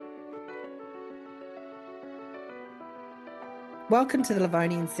Welcome to the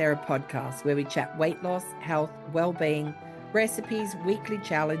Lavoni and Sarah podcast, where we chat weight loss, health, well-being, recipes, weekly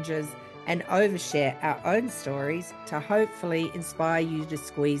challenges, and overshare our own stories to hopefully inspire you to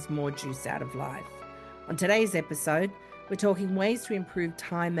squeeze more juice out of life. On today's episode, we're talking ways to improve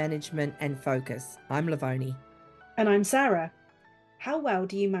time management and focus. I'm Lavoni. And I'm Sarah. How well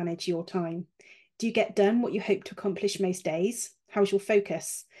do you manage your time? Do you get done what you hope to accomplish most days? How's your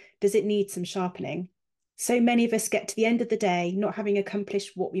focus? Does it need some sharpening? So many of us get to the end of the day not having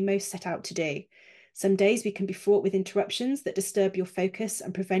accomplished what we most set out to do. Some days we can be fraught with interruptions that disturb your focus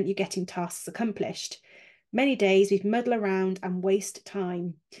and prevent you getting tasks accomplished. Many days we muddle around and waste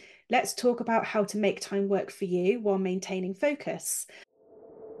time. Let's talk about how to make time work for you while maintaining focus.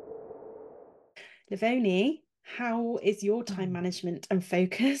 Livoni, how is your time management and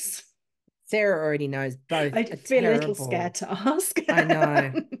focus? Sarah already knows both I are feel a little scared terrible. to ask. I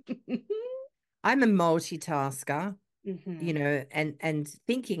know. I'm a multitasker, hmm and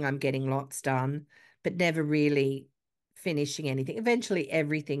thinking I'm getting lots done, but never really finishing anything. Eventually,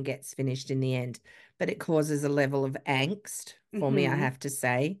 everything gets finished in the end, but it causes a level of angst for me, I hmm have to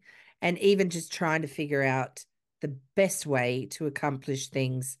say. And even just trying to figure out the best way to accomplish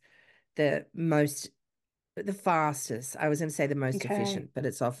things the most, the fastest. I was going to say the most Okay. efficient, but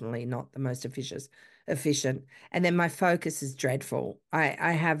it's often not the most efficient. And then my focus is dreadful.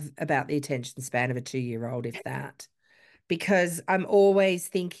 I have about the attention span of a 2-year-old, if that, because I'm always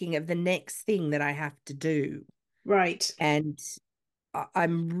thinking of the next thing that I have to do. Right. And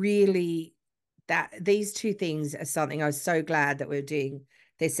I'm really that these two things are something I was so glad that we're doing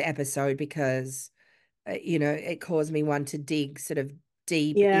this episode because, it caused me one to dig sort of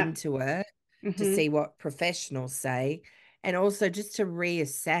deep Yeah. into it to hmm see what professionals say and also just to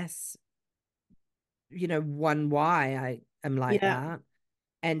reassess, why I am like Yeah. that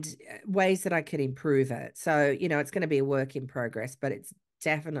and ways that I could improve it. So, it's going to be a work in progress, but it's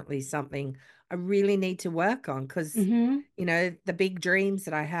definitely something I really need to work on because, hmm the big dreams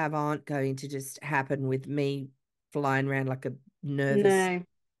that I have aren't going to just happen with me flying around like a nervous No.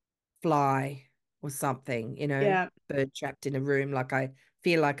 fly or something, Yeah. bird trapped in a room like I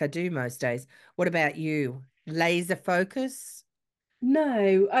feel like I do most days. What about you? Laser focus?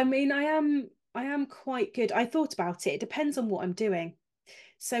 No. I mean, I am quite good. I thought about it. It depends on what I'm doing.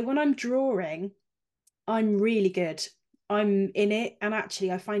 So when I'm drawing, I'm really good. I'm in it, and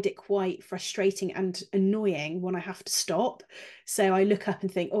actually, I find it quite frustrating and annoying when I have to stop. So I look up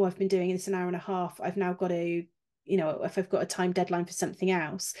and think, oh, I've been doing this an hour and a half. I've now got to, if I've got a time deadline for something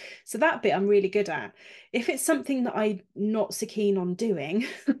else. So that bit I'm really good at. If it's something that I'm not so keen on doing,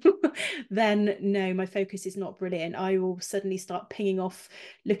 then no, my focus is not brilliant. I will suddenly start pinging off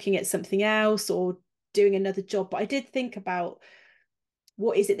looking at something else or doing another job. But I did think about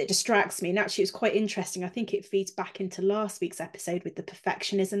what is it that distracts me? And actually, it's quite interesting. I think it feeds back into last week's episode with the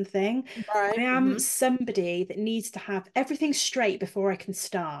perfectionism thing. I Right. am Mm-hmm. somebody that needs to have everything straight before I can Can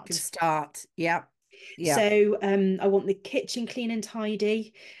start. start. Yep. Yep. So I want the kitchen clean and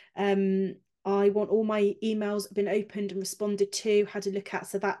tidy. Um, I want all my emails been opened and responded to, had a look at,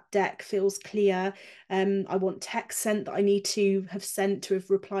 so that deck feels clear. I want text sent that I need to have sent to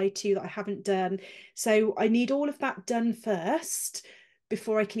have replied to that I haven't done. So I need all of that done first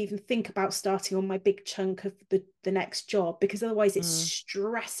before I can even think about starting on my big chunk of the next job, because otherwise it's Mm.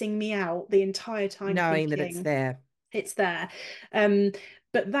 stressing me out the entire time Knowing that it's thinking there. it's there. Um,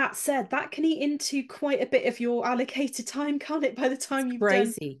 but that said, that can eat into quite a bit of your allocated time, can't it? By the It's time you've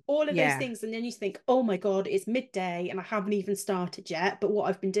done crazy. all of those Yeah. things, and then you think, oh my God, it's midday and I haven't even started yet. But what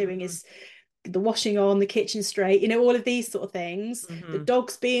I've been doing Mm-hmm. is the washing on, the kitchen straight, all of these sort of things. The Mm-hmm.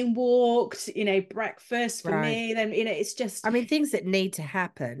 dog's being walked, breakfast for Right. me. Then, it's just, I mean, things that need to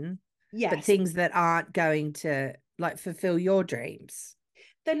happen, but yes, things that aren't going to like fulfill your dreams.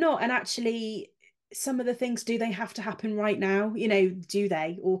 they're not. And actually, some of the things, do they have to happen right now? Do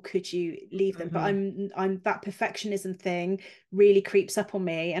they, or could you leave them? But Mm-hmm. I'm that perfectionism thing really creeps up on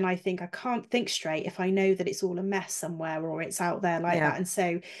me, and I think I can't think straight if I know that it's all a mess somewhere or it's out there like Yeah. that. And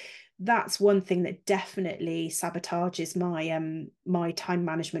so that's one thing that definitely sabotages my time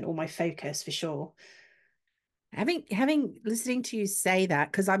management or my focus for sure. Having listening to you say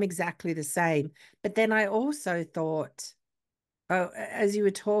that, because I'm exactly the same. But then I also thought, oh, as you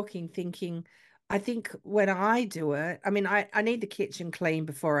were talking, thinking, I think when I do it, I mean, I need the kitchen clean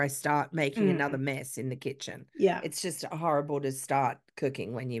before I start making another Mm, mess in the kitchen. yeah. It's just horrible to start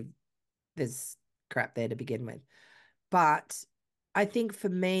cooking when there's crap there to begin with. But I think for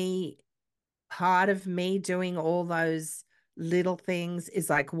me, part of me doing all those little things is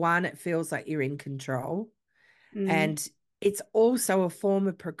like one, it feels like you're in control. Mm, And it's also a form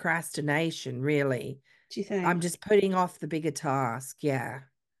of procrastination, really, do you think? I'm just putting off the bigger task. Yeah.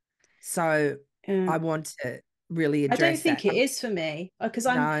 So Yeah. I want to really I don't address that. think it is for me because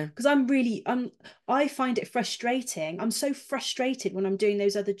No, I'm really I find it frustrating. I'm so frustrated when I'm doing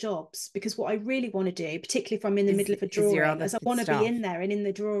those other jobs because what I really want to do, particularly if I'm in the middle of a is your drawing, other is I want to be stuff. in there and in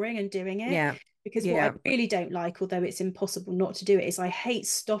the drawing and doing it. Yeah. Because what Yeah. I really don't like, although it's impossible not to do it, is I hate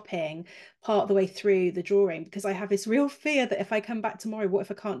stopping part of the way through the drawing because I have this real fear that if I come back tomorrow, what if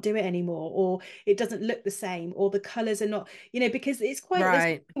I can't do it anymore? Or it doesn't look the same, or the colours are not, because it's quite, there's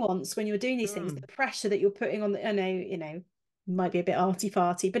Right. once when you're doing these things, Mm. the pressure that you're putting on I know, might be a bit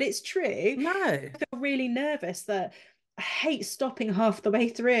arty-farty, but it's true. No. I feel really nervous that I hate stopping half the way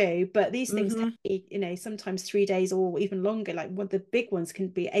through, but these things Mm-hmm. take, sometimes 3 days or even longer. Like one of the big ones can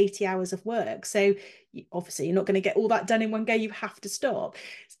be 80 hours of work. So obviously you're not going to get all that done in one go. You have to stop.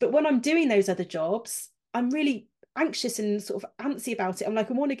 But when I'm doing those other jobs, I'm really anxious and sort of antsy about it. I'm like,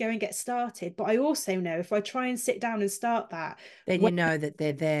 I want to go and get started, but I also know if I try and sit down and start that, Then you know that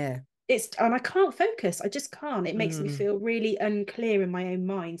they're there. and I can't focus. I just can't. It makes me Mm. feel really unclear in my own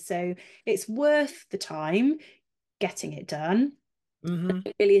mind. So it's worth the time getting it done. Mm-hmm.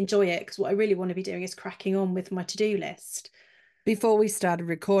 I really enjoy it because what I really want to be doing is cracking on with my to-do list. Before we started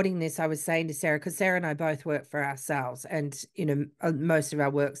recording this, I was saying to Sarah, because Sarah and I both work for ourselves, and most of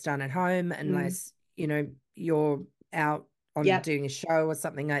our work's done at home, Mm. unless you're out on Yeah, doing a show or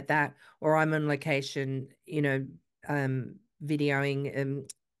something like that, or I'm on location, videoing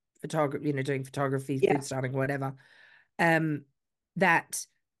and photography, doing photography, yeah. food styling, whatever. Um, that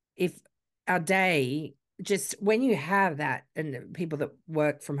if our day, just when you have that, and people that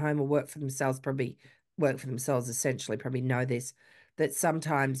work from home or work for themselves probably work for themselves essentially probably know this, that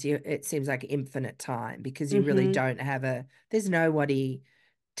sometimes it seems like infinite time because you really Mm-hmm. don't there's nobody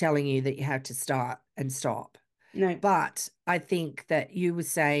telling you that you have to start and stop. No. But I think that you were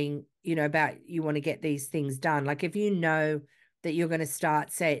saying, about you want to get these things done. Like if you know that you're going to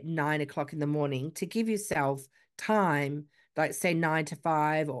start, say, at 9 o'clock in the morning, to give yourself time, like say 9 to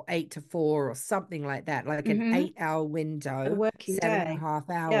 5 or 8 to 4 or something like that, like an Mm-hmm. 8 hour A window, working seven and a day. half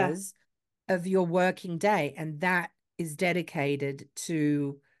Yeah. hours of your working day. And that is dedicated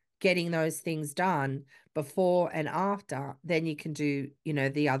to getting those things done before and after. Then you can do,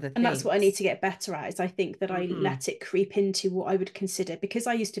 the other And that's what I need things. to get better at is I think that I Mm-hmm. let it creep into what I would consider because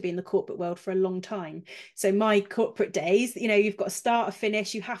I used to be in the corporate world for a long time. So my corporate days, you've got to start a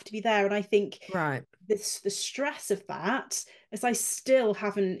finish, you have to be there. And I think Right. the stress of that, as I still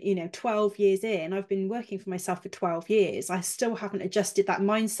haven't, 12 years in, I've been working for myself for 12 years. I still haven't adjusted that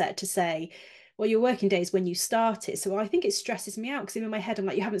mindset to say, well, your working day is when you start it. So I think it stresses me out because in my head, I'm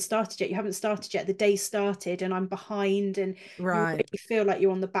like, you haven't started yet. You haven't started yet. The day started and I'm behind and you Right. already feel like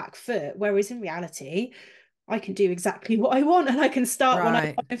you're on the back foot. Whereas in reality, I can do exactly what I want and I can start when I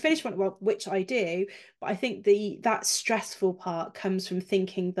Right. want and finish when well, which I do. But I think that stressful part comes from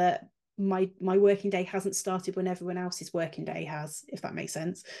thinking that my working day hasn't started when everyone else's working day has, if that makes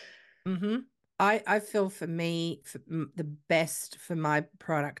sense. Mm-hmm. I feel for me, the best for my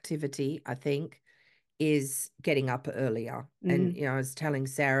productivity, I think, is getting up earlier. And, Mm. I was telling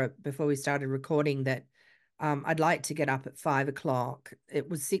Sarah before we started recording that I'd like to get up at 5 o'clock. It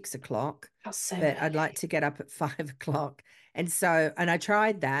was 6 o'clock, That's so but I'd early. like to get up at 5 o'clock. And I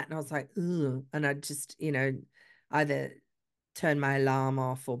tried that and I was like, ooh, and I just, either turn my alarm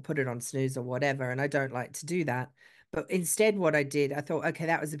off or put it on snooze or whatever. And I don't like to do that. But instead, what I did, I thought, okay,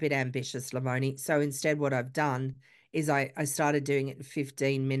 that was a bit ambitious, Lamoni. So instead, what I've done is I started doing it in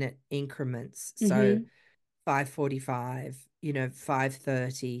 15-minute increments. So Mm-hmm. 5:45,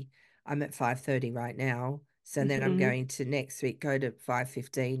 5:30. I'm at 5:30 right now. So then I'm Mm-hmm. going to next week go to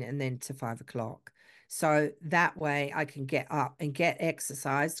 5:15 and then to 5 o'clock. So that way I can get up and get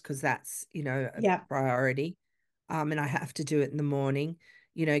exercise because that's, a Yeah. priority. And I have to do it in the morning,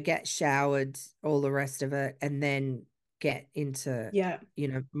 get showered, all the rest of it, and then get into, Yeah.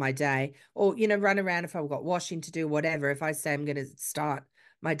 my day or, run around if I've got washing to do, whatever. If I say I'm going to start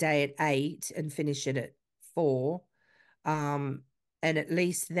my day at 8 and finish it at 4, um, and at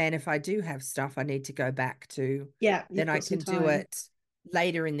least then if I do have stuff I need to go back to, Yeah. then You've I got some can do time. it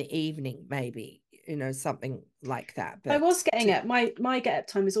later in the evening, maybe, something like that. I But was getting it. My get up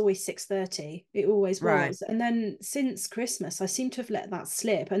time was always 6:30. It always right. was. And then since Christmas, I seem to have let that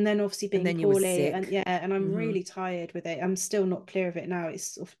slip. And then obviously And being then you were poorly and sick. yeah, and I'm Mm-hmm. really tired with it. I'm still not clear of it now.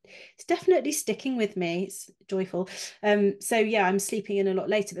 It's definitely sticking with me. It's joyful. So yeah, I'm sleeping in a lot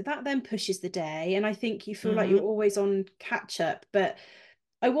later, but that then pushes the day. And I think you feel like you're Mm-hmm. always on catch up. But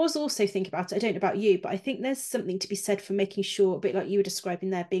I was also thinking about it. I don't know about you, but I think there's something to be said for making sure, a bit like you were describing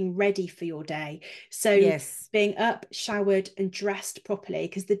there, being ready for your day. So Yes. being up, showered, and dressed properly.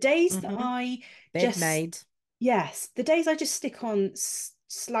 Because the days that Hmm. I Bed just, made. yes, the days I just stick on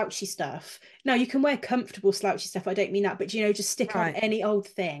slouchy stuff. Now you can wear comfortable slouchy stuff. I don't mean that, but just stick on Right. any old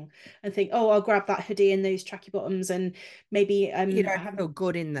thing and think, oh, I'll grab that hoodie and those tracky bottoms and maybe You I don't have feel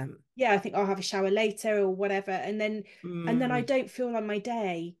good in them. yeah, I think I'll have a shower later or whatever. And then I Mm, don't feel like my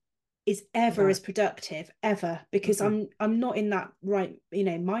day is ever no. as productive ever because Mm, I'm not in that right,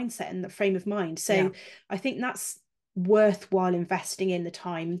 mindset and that frame of mind. So yeah. I think that's worthwhile investing in the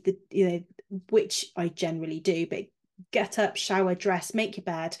time, which I generally do, but get up, shower, dress, make your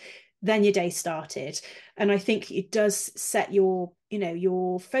bed, then your day started. And I think it does set your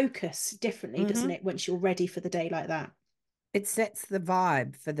focus differently, doesn't Hmm. it, once you're ready for the day like that? It sets the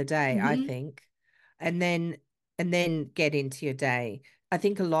vibe for the day, I Hmm. think. And then and then get into your day. I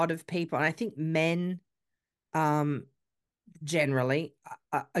think a lot of people, and I think men um generally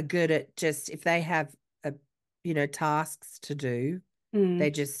are good at just if they have a tasks to do, they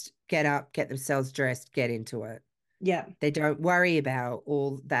Mm, just get up, get themselves dressed, get into it. yeah. They don't worry about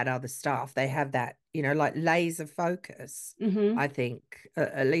all that other stuff. They have that, like laser focus. Hmm. I think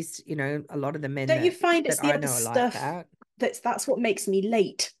at least, a lot of the men Don't you that find it's that the I other know are like stuff that. that's what makes me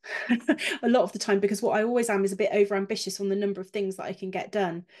late a lot of the time because what I always am is a bit over ambitious on the number of things that I can get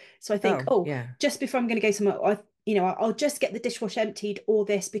done. So I think, Oh, oh, yeah. just before I'm going to go somewhere, I'll just get the dishwasher emptied or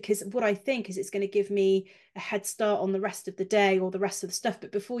this because what I think is it's going to give me a head start on the rest of the day or the rest of the stuff.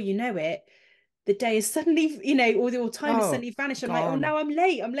 But before you know it, the day is suddenly, or your time is Oh, suddenly vanished. I'm like, oh, gone. now I'm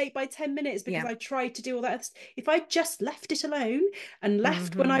late. I'm late by 10 minutes because Yeah. I tried to do all that. If I just left it alone and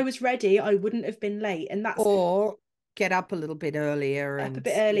left when I Hmm. was ready, I wouldn't have been late. And that's Or get up a little bit earlier up a and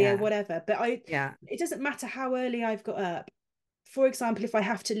bit earlier, yeah. whatever. But Yeah. it doesn't matter how early I've got up. For example, if I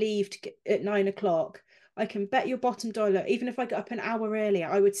have to leave at 9 o'clock, I can bet your bottom dollar, even if I got up an hour earlier,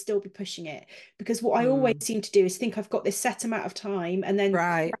 I would still be pushing it. Because what I always Mm. seem to do is think I've got this set amount of time and then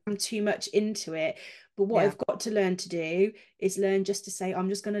Right. cram too much into it. But what Yeah. I've got to learn to do is learn just to say, I'm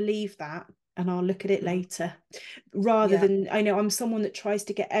just going to leave that and I'll look at it Mm. later. Rather Yeah. than, I know I'm someone that tries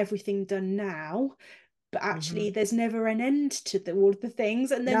to get everything done now, but Hmm. actually there's never an end to all of the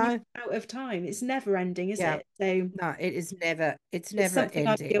things and then you're No. out of time. It's never ending, is Yeah. it? So No, it's it's never something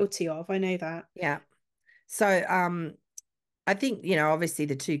I'm ending. guilty of. I know that. Yeah. So I think, obviously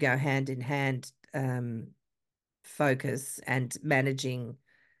the two go hand in hand, focus and managing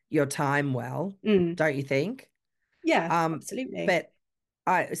your time well, Mm. don't you think? Yeah, Um, absolutely.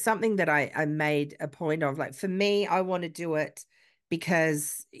 but something that I made a point of, like for me, I want to do it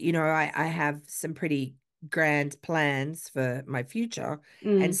because, I have some pretty grand plans for my future.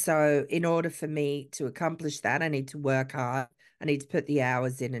 And Mm. so in order for me to accomplish that, I need to work hard. I need to put the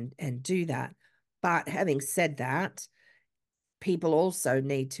hours in and do that. But having said that, people also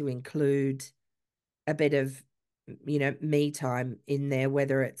need to include a bit of me time in there,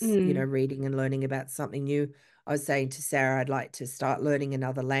 whether it's Mm. reading and learning about something new. I was saying to Sarah, I'd like to start learning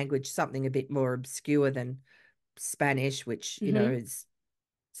another language, something a bit more obscure than Spanish, which Hmm. is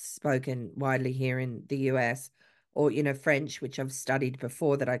spoken widely here in the US, or French, which I've studied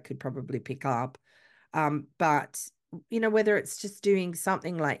before that I could probably pick up. But whether it's just doing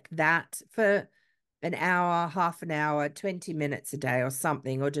something like that for an hour, half an hour, 20 minutes a day or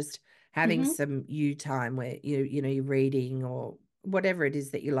something, or just having Hmm. some you time where you're reading or whatever it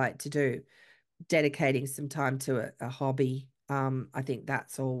is that you like to do, dedicating some time to a hobby. I think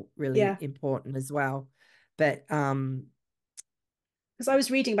that's all really Yeah. important as well. But Because I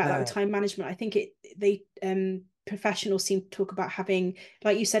was reading about that with uh time management. I think they professionals seem to talk about having,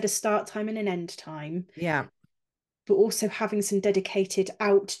 like you said, a start time and an end time, yeah. but also having some dedicated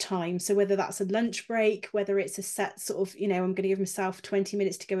out time. So whether that's a lunch break, whether it's a set sort of, I'm going to give myself 20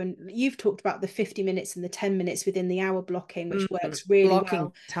 minutes to go, and you've talked about the 50 minutes and the 10 minutes within the hour blocking, which works really Blocking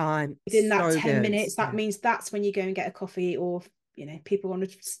well. time, Within that so 10 good. minutes, that Yeah. means that's when you go and get a coffee or, people on a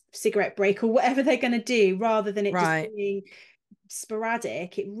cigarette break or whatever they're going to do, rather than it just Right. being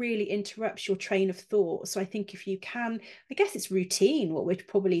sporadic. It really interrupts your train of thought. So I think if you can, I guess it's routine, what we're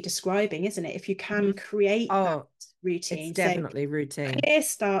probably describing, isn't it? If you can Mhm. create that Oh, it's routine. So definitely routine. clear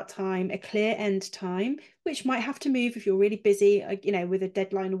start time, a clear end time, which might have to move if you're really busy, with a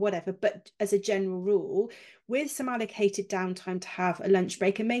deadline or whatever. But as a general rule, with some allocated downtime to have a lunch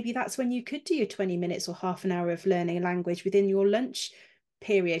break, and maybe that's when you could do your 20 minutes or half an hour of learning a language within your lunch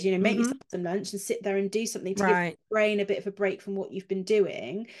period. Make yourself Hmm. some lunch and sit there and do something to give Right. your brain a bit of a break from what you've been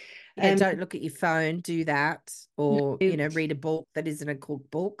doing. Yeah, Um, don't look at your phone, do that. Or, no, read a book that isn't a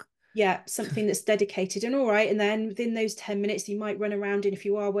cookbook. Yeah, something that's dedicated. And all right, and then within those 10 minutes, you might run around, and if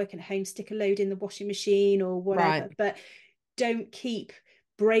you are working at home, stick a load in the washing machine or whatever. Right, But don't keep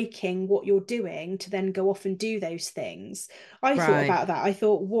breaking what you're doing to then go off and do those things. I thought right. about that. I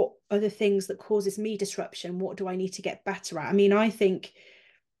thought, what are the things that causes me disruption? What do I need to get better at? I mean, I think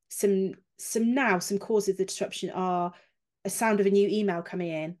some causes of the disruption are a sound of a new email coming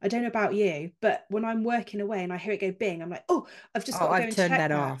in. I don't know about you, but when I'm working away and I hear it go bing, I'm like, oh, I've just got Oh, to go I've and turned check that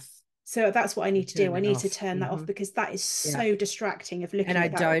that. off. So that's what I I need to do. turned I it need to off. turn that off because that is Yeah. so distracting of And looking I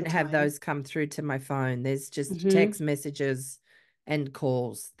at that all the don't have time. those come through to my phone. There's just Hmm. text messages and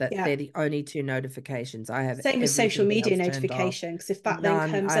calls that Yeah. they're the only two notifications. I have Same with social everything media else turned off. notification, because if that then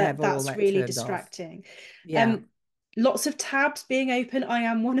None, comes I up, have all that's that really turned off. distracting. Yeah. Um, Lots of tabs being open. I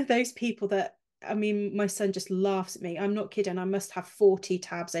am one of those people that, I mean, my son just laughs at me. I'm not kidding. I must have 40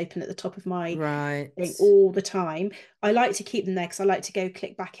 tabs open at the top of my Right. thing all the time. I like to keep them there because I like to go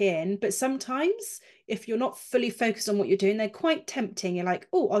click back in. But sometimes, if you're not fully focused on what you're doing, they're quite tempting. You're like,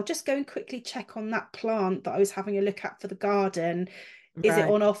 oh, I'll just go and quickly check on that plant that I was having a look at for the garden. Is it Right.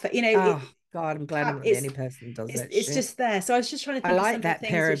 on offer? You know, Oh God, I'm glad I'm not the it's only person that does that it's shit. just there. So I was just trying to I think of some like of the that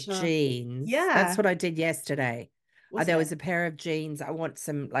things pair of which are, jeans. That's yeah, what I did yesterday. was There it? was a pair of jeans. I want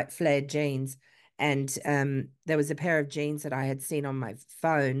some like flared jeans. And there was a pair of jeans that I had seen on my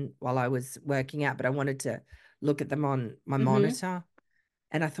phone while I was working out, but I wanted to look at them on my Mm-hmm. monitor.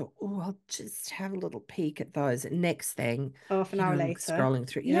 And I thought, oh, I'll just have a little peek at those. And next thing, Half an hour I'm later. scrolling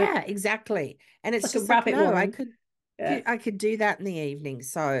through. Yep. Yeah, exactly. And It's it's like a just like, rabbit no, warren. Yeah. I could do that in the evening.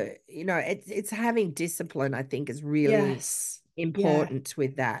 So, it's having discipline, I think, is really Yes. Yeah. important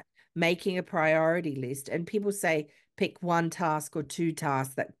with that. Making a priority list. And people say pick one task or two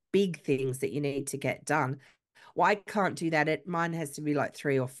tasks, that big things that you need to get done. Well, I can't do that. Mine has to be like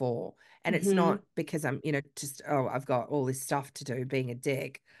three or four. And it's Mm-hmm. not because I'm, just, oh, I've got all this stuff to do, being a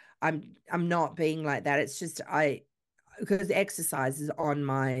dick. I'm not being like that. It's just because exercise is on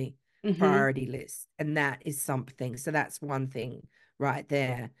my Mm-hmm. priority list, and that is something. So that's one thing right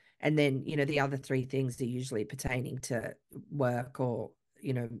there. And then, the other three things are usually pertaining to work or,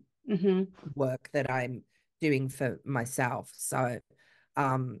 Mm-hmm. work that I'm doing for myself. So,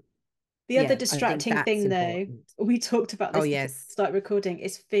 um, The other yeah, I think distracting that's thing, though, important. we talked about Oh, this before we yes. start recording,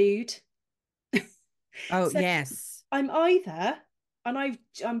 is food. Oh, So yes. I'm either, and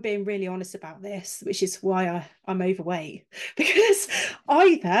I'm being really honest about this, which is why I'm overweight, because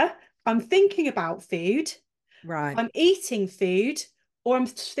either I'm thinking about food, Right. I'm eating food, or I'm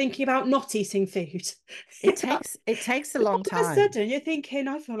thinking about not eating food. It takes a All long of a time. sudden, you're thinking,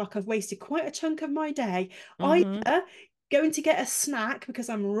 I feel like I've wasted quite a chunk of my day. Mm-hmm. Either going to get a snack because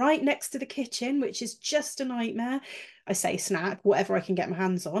I'm right next to the kitchen, which is just a nightmare. I say snack, whatever I can get my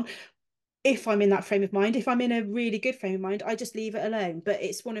hands on. If I'm in that frame of mind, if I'm in a really good frame of mind, I just leave it alone. But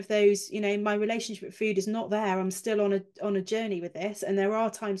it's one of those, my relationship with food is not there. I'm still on a journey with this, and there are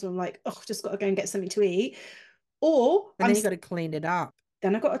times when I'm like, oh, just got to go and get something to eat, or And then you got to clean it up.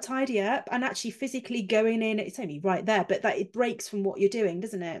 then I've got to tidy up and actually physically going in. It's only right there, but that it breaks from what you're doing,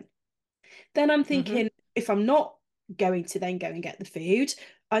 doesn't it? Then I'm Mm-hmm. thinking, if I'm not going to then go and get the food,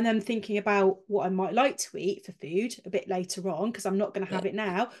 and then thinking about what I might like to eat for food a bit later on because I'm not going to Yeah. have it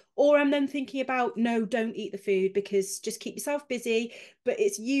now. Or I'm then thinking about, no, don't eat the food because just keep yourself busy. But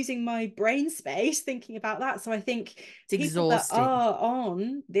it's using my brain space thinking about that. So I think It's people that exhausting. are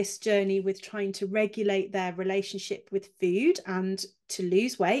on this journey with trying to regulate their relationship with food and to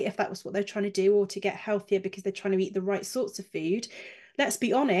lose weight, if that was what they're trying to do, or to get healthier because they're trying to eat the right sorts of food, let's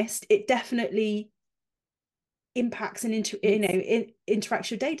be honest, it definitely impacts and It's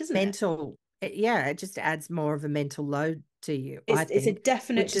interacts your day, doesn't it? mental. Yeah, it just adds more of a mental load to you, I It's a think,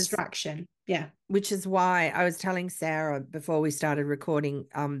 definite which is distraction. Yeah. which is why I was telling Sarah before we started recording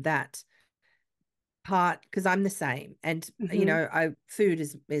that part, because I'm the same. And Mm-hmm. I food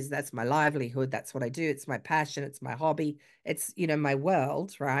is that's my livelihood. That's what I do. It's my passion. It's my hobby. It's, my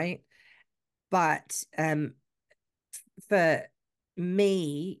world, right? But for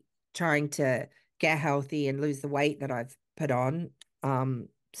me, trying to get healthy and lose the weight that I've put on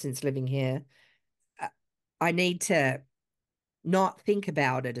since living here, uh, I need to not think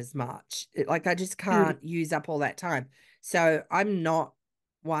about it as much. Like, I just Mm. can't use up all that time. So I'm not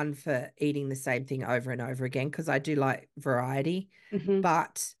one for eating the same thing over and over again, because I do like variety. Mm-hmm.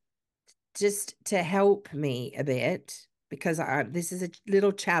 But just to help me a bit, because this is a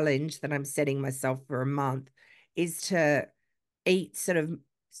little challenge that I'm setting myself for a month, is to eat sort of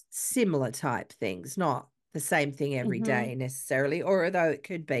similar type things, not the same thing every Mm-hmm. day necessarily, or although it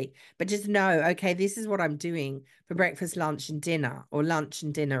could be, but just know, okay, this is what I'm doing for breakfast, lunch, and dinner, or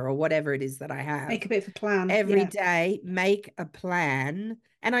whatever it is that I have Make a bit of a plan. every Yeah. day. Make a plan,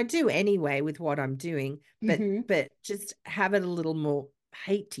 and I do anyway with what I'm doing, but Mm-hmm. just have it a little more,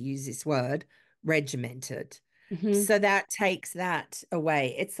 hate to use this word, regimented. Mm-hmm. So that takes that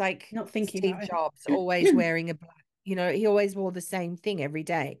away. It's like Not thinking Steve about Jobs always it. wearing a black, he always wore the same thing every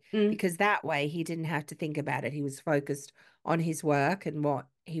day, Mm. because that way he didn't have to think about it. He was focused on his work and what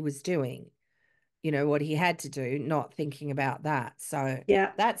he was doing, what he had to do, not thinking about that. So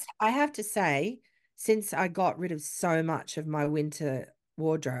Yeah. I have to say, since I got rid of so much of my winter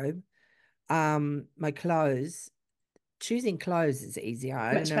wardrobe, my clothes, choosing clothes is easier.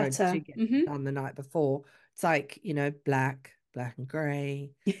 I don't Much know, do better. get Mm-hmm. done the night before. It's like, black and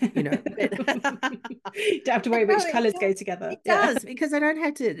grey, but Don't have to I worry know which colours go together. it Yeah. does, because I don't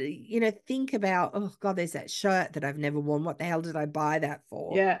have to, think about, oh God, there's that shirt that I've never worn. What the hell did I buy that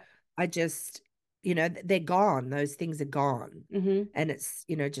for? Yeah. I just, they're gone. Those things are gone. Mm-hmm. And it's,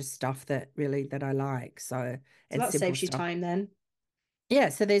 just stuff that I like. So, So and that simple saves you stuff. time then. Yeah,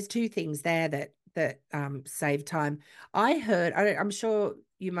 so there's two things there that save time. I'm sure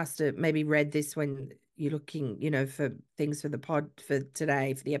you must have maybe read this when you're looking, for things for the pod for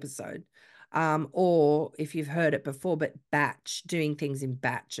today for the episode. Or if you've heard it before, but doing things in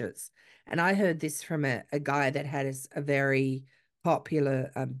batches. And I heard this from a guy that had a very popular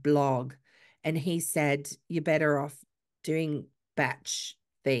blog, and he said you're better off doing batch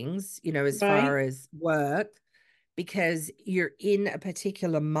things, as far Right. as work, because you're in a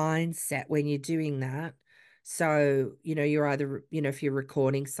particular mindset when you're doing that. So, you're either, if you're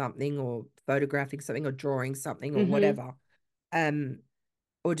recording something or photographing something or drawing something or Mm-hmm. whatever, um,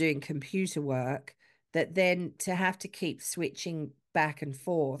 or doing computer work, that then to have to keep switching back and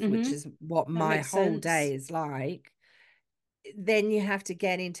forth, which Mm-hmm. is what That my makes whole sense. day is like, then you have to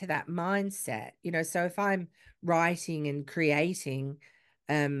get into that mindset. So if I'm writing and creating,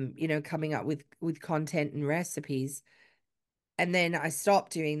 coming up with content and recipes, and then I stop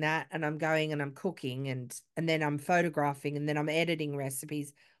doing that, and I'm going and I'm cooking, and then I'm photographing, and then I'm editing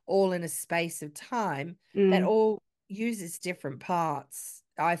recipes, all in a space of time that Mm. all uses different parts.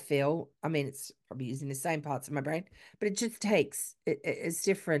 I feel, I mean, it's probably using the same parts of my brain, but it just takes it's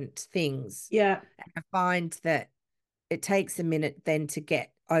different things. Yeah. And I find that it takes a minute then to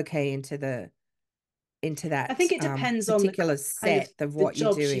get okay into I that think it depends on the particular kind of set of the what you're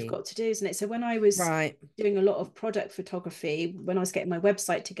jobs you've doing. got to do, isn't it? So when I was Right, doing a lot of product photography, when I was getting my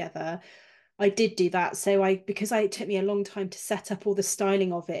website together, I did do that. So because it took me a long time to set up all the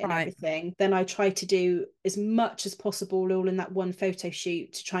styling of it and right, everything, then I tried to do as much as possible all in that one photo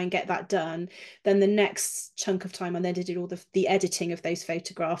shoot to try and get that done. Then the next chunk of time, I then did all the editing of those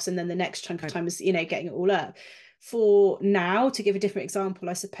photographs. And then the next chunk of right, time was, getting it all up. For now, to give a different example,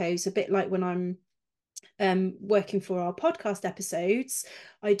 I suppose, a bit like when I'm working for our podcast episodes,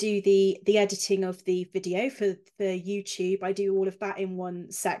 I do the editing of the video for YouTube. I do all of that in one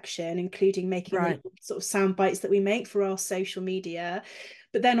section, including making the right, little sort of sound bites that we make for our social media.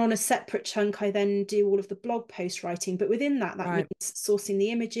 But then on a separate chunk, I then do all of the blog post writing. But within that means right. sourcing the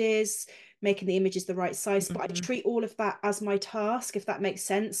images, making the images the right size. But I Mhm. treat all of that as my task, if that makes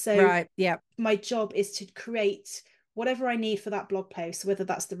sense. So Right. Yeah. my job is to create whatever I need for that blog post, whether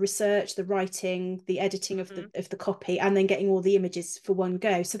that's the research, the writing, the editing of the Mhm. copy, and then getting all the images for one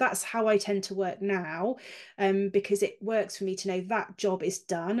go. So that's how I tend to work now, because it works for me to know that job is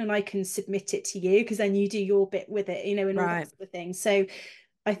done and I can submit it to you, because then you do your bit with it, and all that Right. sort of thing. So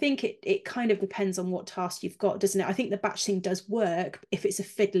I think it kind of depends on what task you've got, doesn't it? I think the batch thing does work if it's a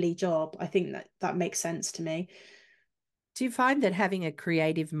fiddly job. I think that makes sense to me. Do you find that having a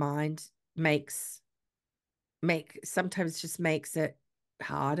creative mind makes make sometimes just makes it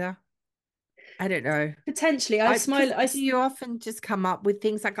harder? I don't know. Potentially, I I because smile. I do you often just come up with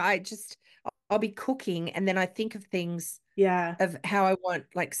things like I'll be cooking, and then I think of things Yeah, of how I want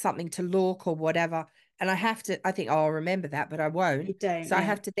like something to look or whatever. And I think, oh, I'll remember that, but I won't. you don't. So I Yeah,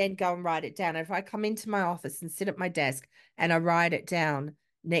 have to then go and write it down. And if I come into my office and sit at my desk and I write it down,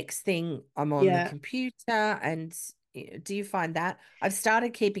 next thing I'm on the yeah. computer. And do you find that? I've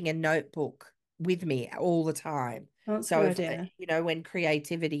started keeping a notebook with me all the time. That's a good So if, idea. when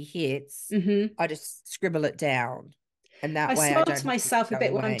creativity hits, Hmm. I just scribble it down. And I that way I smile don't to have to myself a go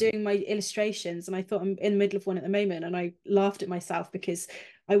bit when I'm away. doing my illustrations, and I thought I'm in the middle of one at the moment, and I laughed at myself because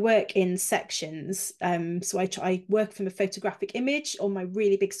I work in sections. So I work from a photographic image on my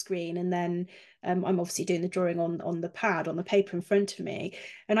really big screen, and then I'm obviously doing the drawing on the pad, on the paper in front of me,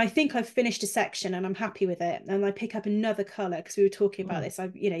 and I think I've finished a section and I'm happy with it. And I pick up another color because we were talking about this. I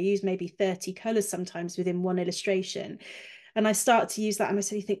use maybe 30 colors sometimes within one illustration, and I start to use that, and I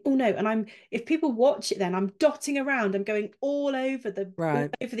suddenly think, oh no, and if people watch it, then I'm dotting around, I'm going all Right.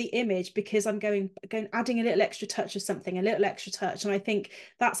 over the image because I'm going adding a little extra touch of something, a little extra touch. And I think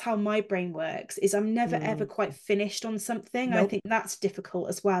that's how my brain works, is I'm never ever quite finished on something. I Nope. think that's difficult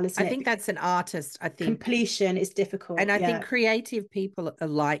as well, isn't I it? think Because that's an artist. I think, completion is and difficult. I think Yeah. creative people are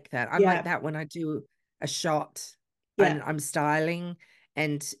like that. I'm like Yeah. that when I do a shot Yeah. and I'm styling,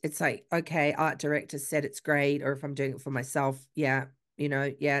 and it's like, okay, art director said it's great, or if I'm doing it for myself, yeah,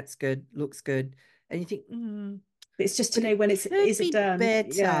 yeah, it's good, looks good. And you think, It's just to but know it when could is it be done.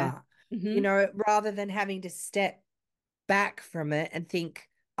 Yeah. better, Hmm. rather than having to step back from it and think,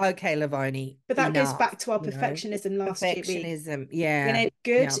 okay, Lavoni, But that goes enough, back to our perfectionism last year. perfectionism. Yeah.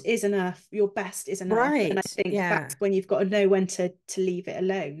 Good Yeah. is enough. Your best is enough. And I Right. think Yeah. that's when you've got to know when to leave it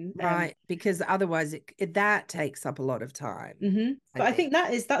alone. Right. Because otherwise that takes up a lot of time, I But I think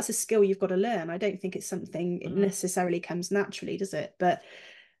think. that's a skill you've got to learn. I don't think it's something it Mhm. necessarily comes naturally, does it? But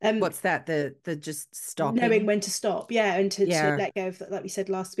um, What's that? The just knowing stopping? when to stop, yeah, and to Yeah. let go of, like we said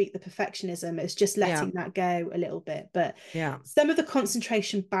last week, the perfectionism. It's just Yeah. letting that go a little bit. But Yeah. some of the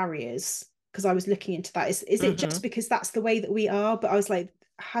concentration barriers, because I was looking into that, is it just Hmm. because that's the way that we are? But I was like,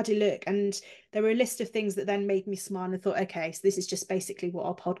 had a look, and there were a list of things that then made me smile, and I thought, okay, so this is just basically what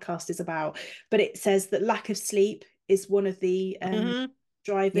our podcast is about. But it says that lack of sleep is one of the Hmm.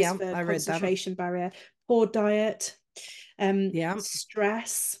 drivers Yeah. for I read them. concentration barrier, poor diet, Yeah.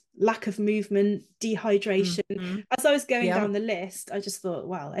 stress, lack of movement, dehydration. Hmm. As I was going Yeah. down the list, I just thought,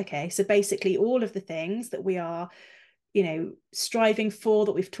 well, okay, so basically all of the things that we are, striving for,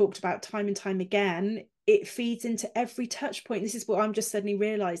 that we've talked about time and time again, it feeds into every touch point. This is what I'm just suddenly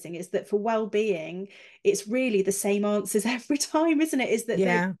realizing, is that for well-being, it's really the same answers every time, isn't it? Is that those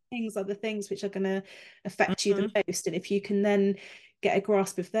Yeah. things are the things which are going to affect you the Hmm. most. And if you can then get a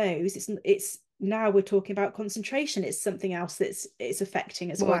grasp of those, it's now we're talking about concentration. It's something else that's it's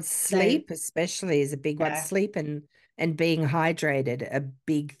affecting as Well, well. it's So sleep especially is a big one. yeah. Sleep and being hydrated are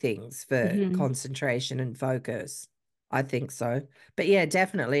big things for Hmm. concentration and focus. I think so. But yeah,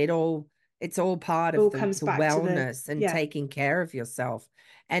 definitely it's all part It of all the comes back to the wellness and yeah. taking care of yourself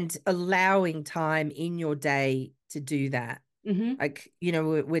and allowing time in your day to do that. Hmm. Like,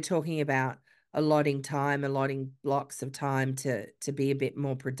 we're talking about allotting blocks of time to be a bit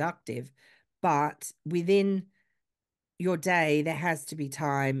more productive, but within your day, there has to be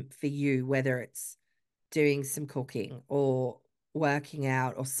time for you, whether it's doing some cooking or working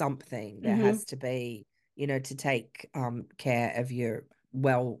out or something. There Hmm. has to be, to take care of your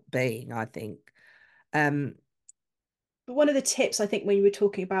well-being, I think. Um, But one of the tips, I think, when you were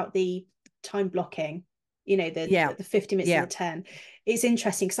talking about the time blocking, yeah, the 50 minutes and the yeah. 10, it's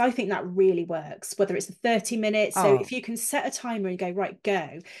interesting because I think that really works, whether it's the 30 minutes. So if Oh, you can set a timer and go, right,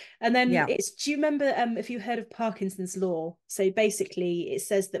 go. And then yeah. do you remember if you heard of Parkinson's law? So basically it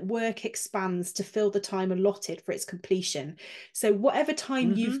says that work expands to fill the time allotted for its completion. So whatever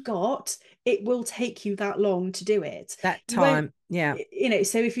time you've Hmm. got, it will take you that long to do it. That You won't, time, yeah,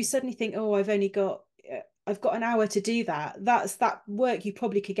 so if you suddenly think, oh, I've got an hour to do that. That's that work you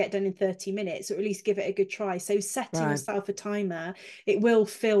probably could get done in 30 minutes, or at least give it a good try. So setting right. yourself a timer, it will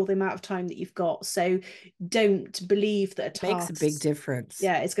fill the amount of time that you've got. So don't believe that a Makes a big task, difference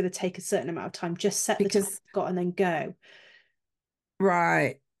yeah, it's going to take a certain amount of time. Just set the time because, you've got and then go.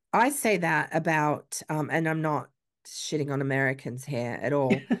 right, I say that about, and I'm not shitting on Americans here at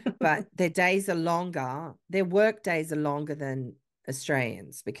all, but their work days are longer than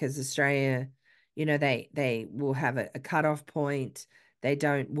Australians because Australia, they will have a cutoff point. They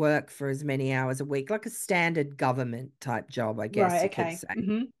don't work for as many hours a week, like a standard government type job, I guess Right. you could Okay. say.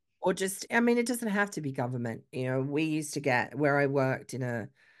 Hmm. Or just, I mean, it doesn't have to be government. We used to get where I worked in a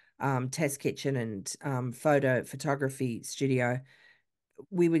test kitchen and photography studio.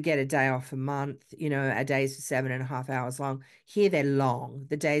 We would get a day off a month, our days are 7.5 hours long. Here they're long.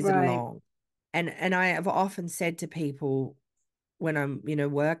 The days are Right. long. And I have often said to people when I'm,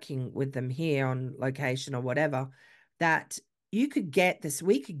 working with them here on location or whatever, that we could get the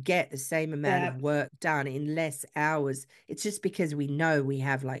same amount Yeah. of work done in less hours. It's just because we know we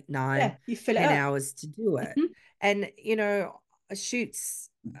have like nine, Yeah. You fill it 10 up. hours to do it. Hmm. And, a shoot's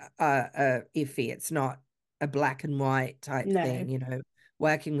iffy. It's not a black and white type No. thing,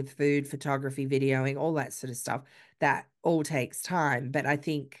 working with food, photography, videoing, all that sort of stuff. That all takes time. But I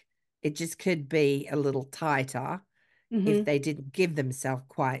think it just could be a little tighter if Hmm. they didn't give themselves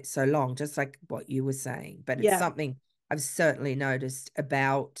quite so long, just like what you were saying. But it's Yeah. something I've certainly noticed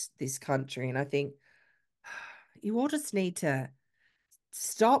about this country. And I think you all just need to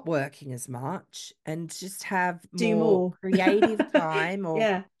stop working as much and just have Do more more. creative time or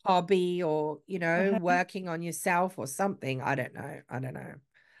Yeah. hobby or, Uh-huh. working on yourself or something. I don't know. I don't know.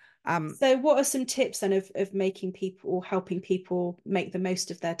 Um, So what are some tips then of making people or helping people make the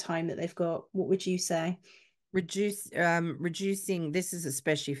most of their time that they've got? What would you say? reducing, this is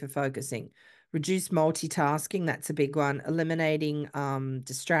especially for focusing, reduce multitasking, that's a big one. Eliminating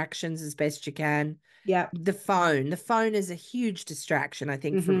distractions as best you can. Yeah. The phone is a huge distraction, I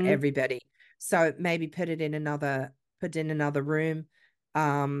think, from Mm-hmm. everybody. So maybe put in another room.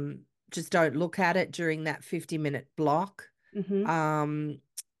 um just don't look at it during that 50-minute block. Mm-hmm. um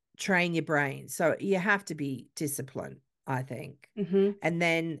Train your brain. So you have to be disciplined, I think. Mm-hmm. And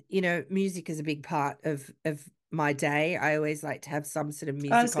then, music is a big part of my day. I always like to have some sort of I was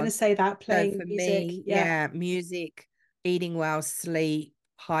music going to on. say that, So playing for music. me, Yeah. yeah, music, eating well, sleep,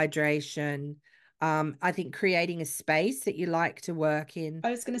 hydration. I think creating a space that you like to work in.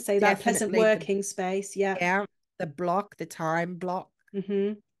 I was going to say that, pleasant Definitely working space. Yeah. the time block.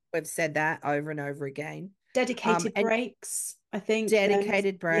 Mm-hmm. We've said that over and over again. Dedicated And breaks, I think.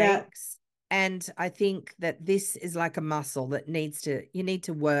 dedicated Yeah. breaks. And I think that this is like a muscle that you need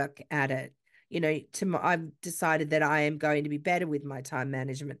to work at it. I've decided that I am going to be better with my time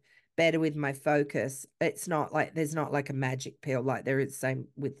management, better with my focus. It's not like there's not like a magic pill like there is same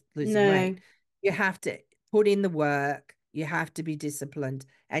with losing No. weight. You have to put in the work, you have to be disciplined,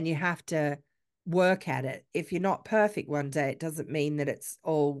 and you have to work at it. If you're not perfect one day, it doesn't mean that it's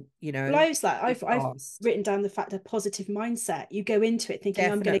all, Well, I was like, it's I've lost. written down the fact of positive mindset. You go into it thinking,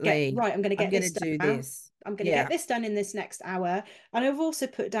 I'm going to get Definitely. right, I'm going to I'm get going to this do done. this. I'm going to get Yeah. this done in this next hour. And I've also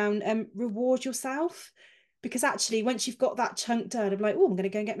put down reward yourself, because actually once you've got that chunk done, I'm like, oh, I'm going to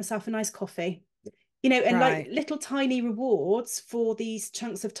go and get myself a nice coffee. And like Right. little tiny rewards for these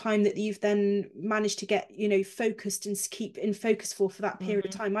chunks of time that you've then managed to get, focused and keep in focus for that period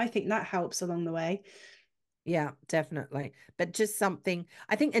of Hmm. time. I think that helps along the way. Yeah, definitely. But just something,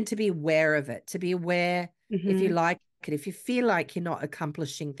 I think, and to be aware of it, to be aware if you Hmm. like it, if you feel like you're not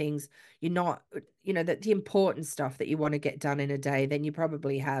accomplishing things, you're not, that the important stuff that you want to get done in a day, then you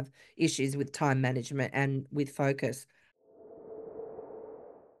probably have issues with time management and with focus.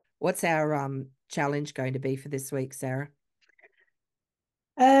 What's our challenge going to be for this week, Sarah?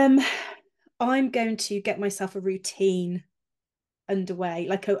 Um, I'm going to get myself a routine underway,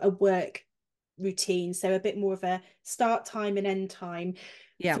 like a work routine. So a bit more of a start time and end time.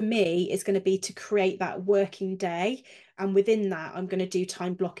 Yeah. For me, is going to be to create that working day. And within that, I'm going to do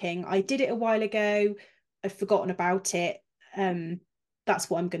time blocking. I did it a while ago. I've forgotten about it. Um, that's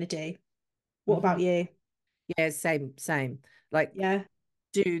what I'm going to do. What Hmm. about you? Yeah, same, same. Like Yeah.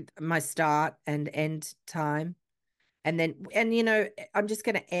 do my start and end time. And I'm just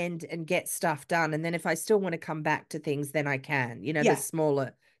going to end and get stuff done. And then if I still want to come back to things, then I can, the Yeah.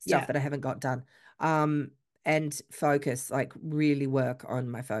 smaller stuff Yeah. that I haven't got done. Um, and focus, like really work on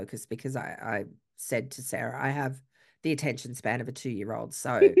my focus because I said to Sarah, I have the attention span of a 2-year-old.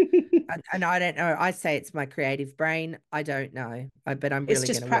 So, and I don't know, I say it's my creative brain. I don't know, but I'm It's really going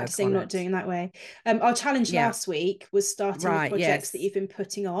just to work practicing on not it. doing that way. Our challenge Yeah. last week was starting the Right. projects that Yes. you've been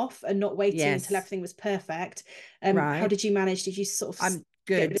putting off and not waiting until Yes. everything was perfect. How Right. did you manage? Did you sort of I'm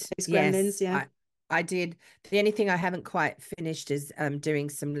get rid good. of those gremlins? Yes, Yeah. I did. The only thing I haven't quite finished is doing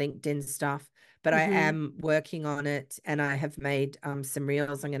some LinkedIn stuff, but I Hmm. am working on it and I have made some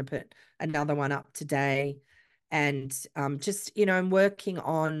reels. I'm going to put another one up today. And just, I'm working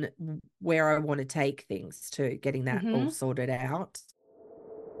on where I want to take things to getting that all Hmm. sorted out.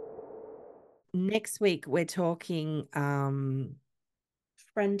 Next week we're talking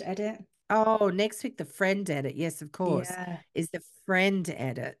Friend edit. oh, next week, the friend edit. Yes, of course, Yeah. is the friend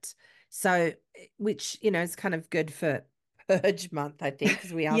edit. So, which, is kind of good for purge month, I think,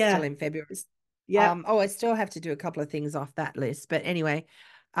 because we are still Yeah. in February. Yeah. I still have to do a couple of things off that list. But anyway,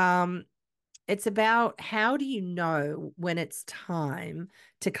 um, it's about how do you know when it's time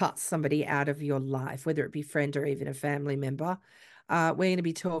to cut somebody out of your life, whether it be friend or even a family member. We're going to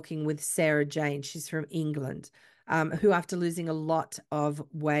be talking with Sarah Jane. She's from England, who, after losing a lot of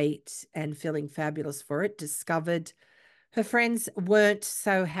weight and feeling fabulous for it, discovered her friends weren't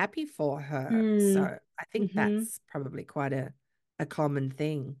so happy for her. Mm. So I think Hmm. that's probably quite a common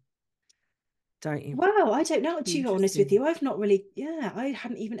thing, don't you? Wow, I don't know, Be to be honest with interesting. you. I've not really, yeah, I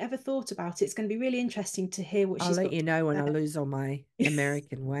hadn't even ever thought about it. It's going to be really interesting to hear what I'll she's let got you to know when I say. lose all my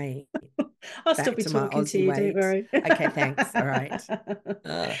American weight. I'll still Back be to my talking to Aussie you, don't weight. worry. Okay, thanks. All right.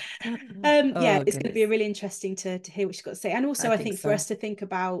 Uh, Yeah, oh it's going to be goodness. really interesting to hear what she's got to say. And I also, I think think for so. us to think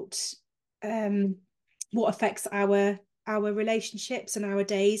about um, what affects our relationships and our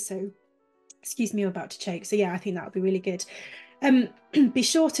days. So excuse me, I'm about to choke. So yeah, I think that would be really good. Be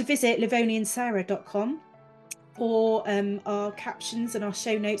sure to visit livoniansarah.com for our captions and our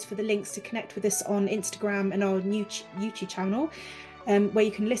show notes for the links to connect with us on Instagram and our new YouTube channel, where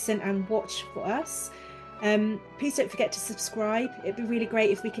you can listen and watch for us. Please don't forget to subscribe. It'd be really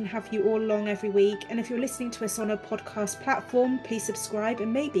great if we can have you all along every week. And if you're listening to us on a podcast platform, please subscribe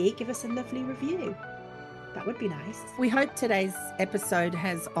and maybe give us a lovely review. That would be nice. We hope today's episode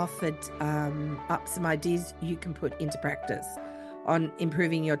has offered up some ideas you can put into practice on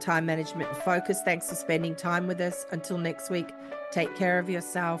improving your time management and focus. Thanks for spending time with us. Until next week, take care of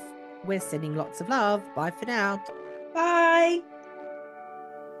yourself. We're sending lots of love. Bye for now. Bye.